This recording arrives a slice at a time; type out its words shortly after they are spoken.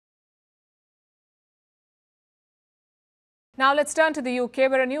Now let's turn to the UK,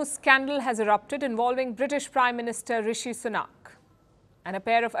 where a new scandal has erupted involving British Prime Minister Rishi Sunak and a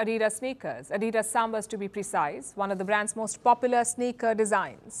pair of Adidas sneakers, Adidas Sambas to be precise, one of the brand's most popular sneaker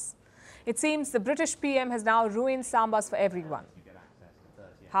designs. It seems the British PM has now ruined Sambas for everyone.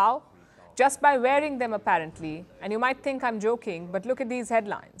 How? Just by wearing them apparently. And you might think I'm joking, but look at these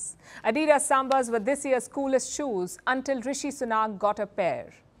headlines. Adidas Sambas were this year's coolest shoes until Rishi Sunak got a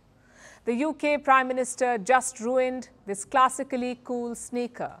pair. The UK Prime Minister just ruined this classically cool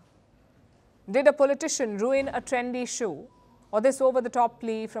sneaker. Did a politician ruin a trendy shoe? Or this over-the-top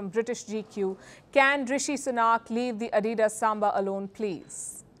plea from British GQ, can Rishi Sunak leave the Adidas Samba alone,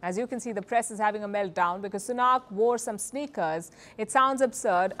 please? As you can see, the press is having a meltdown because Sunak wore some sneakers. It sounds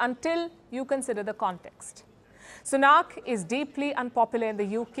absurd until you consider the context. Sunak is deeply unpopular in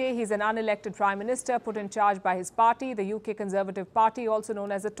the UK. He's an unelected Prime Minister put in charge by his party, the UK Conservative Party, also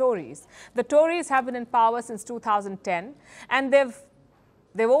known as the Tories. The Tories have been in power since 2010 and they've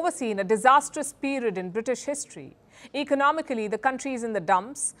overseen a disastrous period in British history. Economically, the country is in the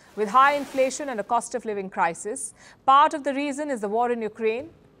dumps with high inflation and a cost of living crisis. Part of the reason is the war in Ukraine,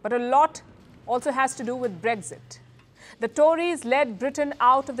 but a lot also has to do with Brexit. The Tories led Britain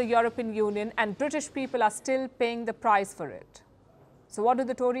out of the European Union and British people are still paying the price for it. So what do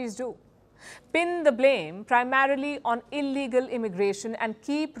the Tories do? Pin the blame primarily on illegal immigration and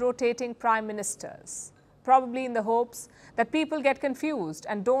keep rotating prime ministers, probably in the hopes that people get confused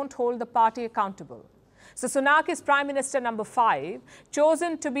and don't hold the party accountable. So Sunak is Prime Minister number 5,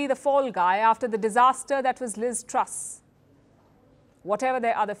 chosen to be the fall guy after the disaster that was Liz Truss. Whatever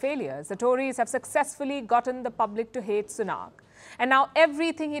their other failures, the Tories have successfully gotten the public to hate Sunak. And now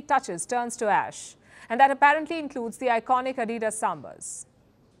everything he touches turns to ash. And that apparently includes the iconic Adidas Sambas.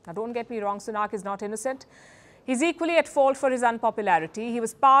 Now don't get me wrong, Sunak is not innocent. He's equally at fault for his unpopularity. He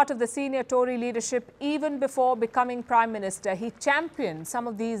was part of the senior Tory leadership even before becoming Prime Minister. He championed some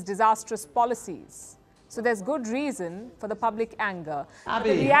of these disastrous policies. So there's good reason for the public anger. But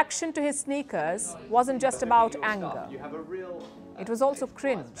the reaction to his sneakers wasn't just about anger. It was also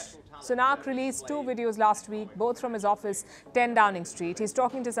cringe. Sunak released 2 videos last week, both from his office, 10 Downing Street. He's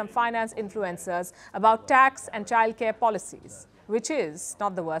talking to some finance influencers about tax and childcare policies, which is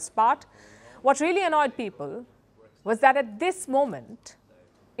not the worst part. What really annoyed people was that at this moment,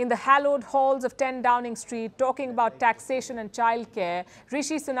 in the hallowed halls of 10 Downing Street, talking about taxation and childcare,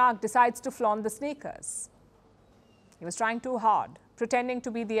 Rishi Sunak decides to flaunt the sneakers. He was trying too hard, pretending to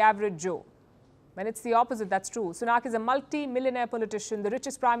be the average Joe. When it's the opposite, that's true. Sunak is a multi-millionaire politician, the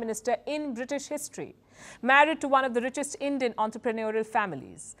richest Prime Minister in British history, married to one of the richest Indian entrepreneurial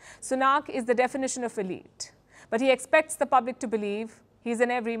families. Sunak is the definition of elite, but he expects the public to believe he's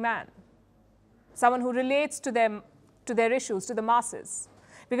an everyman, someone who relates to their issues, to the masses,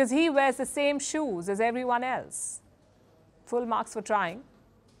 because he wears the same shoes as everyone else. Full marks for trying.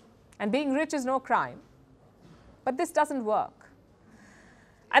 And being rich is no crime. But this doesn't work.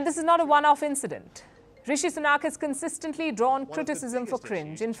 And this is not a one-off incident. Rishi Sunak has consistently drawn criticism for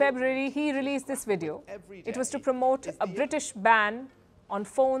cringe. In February, he released this video. It was to promote a British ban on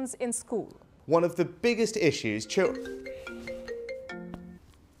phones in school. One of the biggest issues children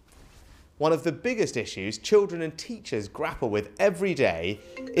and teachers grapple with every day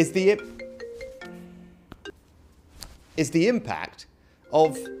is the impact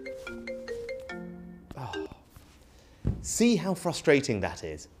of... See how frustrating that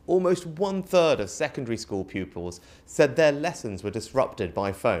is. Almost 1/3 of secondary school pupils said their lessons were disrupted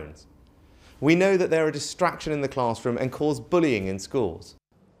by phones. We know that they're a distraction in the classroom and cause bullying in schools.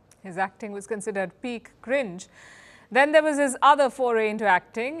 His acting was considered peak cringe. Then there was his other foray into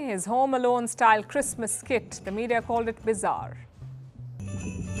acting, his Home Alone style Christmas skit. The media called it bizarre.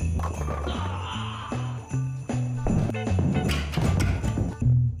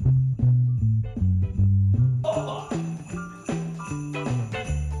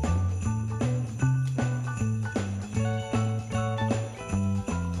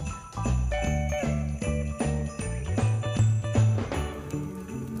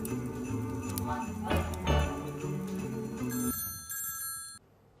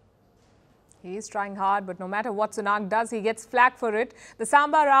 He's trying hard, but no matter what Sunak does, he gets flack for it. The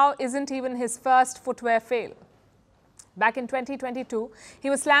Samba row isn't even his first footwear fail. Back in 2022, he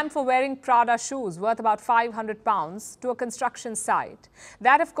was slammed for wearing Prada shoes worth about £500 to a construction site.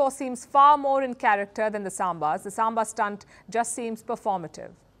 That, of course, seems far more in character than the Sambas. The Samba stunt just seems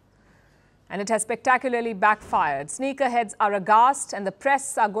performative. And it has spectacularly backfired. Sneakerheads are aghast and the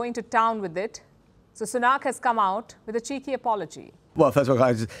press are going to town with it. So Sunak has come out with a cheeky apology. Well, first of all,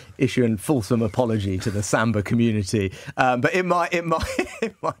 I just issue a fulsome apology to the Samba community. But in my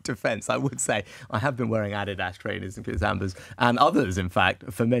defence, I would say I have been wearing Adidas trainers and Sambas and others, in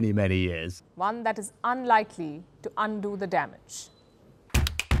fact, for many, many years. One that is unlikely to undo the damage.